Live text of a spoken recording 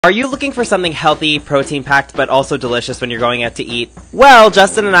Are you looking for something healthy, protein-packed, but also delicious when you're going out to eat? Well,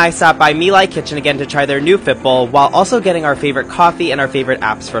 Justin and I stopped by My Lai Kitchen again to try their new Fit Bowl, while also getting our favorite coffee and our favorite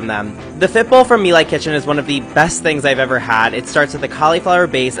apps from them. The Fit Bowl from My Lai Kitchen is one of the best things I've ever had. It starts with a cauliflower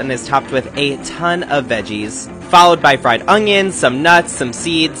base and is topped with a ton of veggies, followed by fried onions, some nuts, some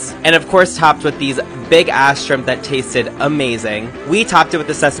seeds, and of course topped with these big-ass shrimp that tasted amazing. We topped it with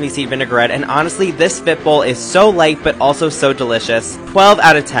the sesame seed vinaigrette, and honestly, this Fit Bowl is so light but also so delicious. 12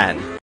 out of 10.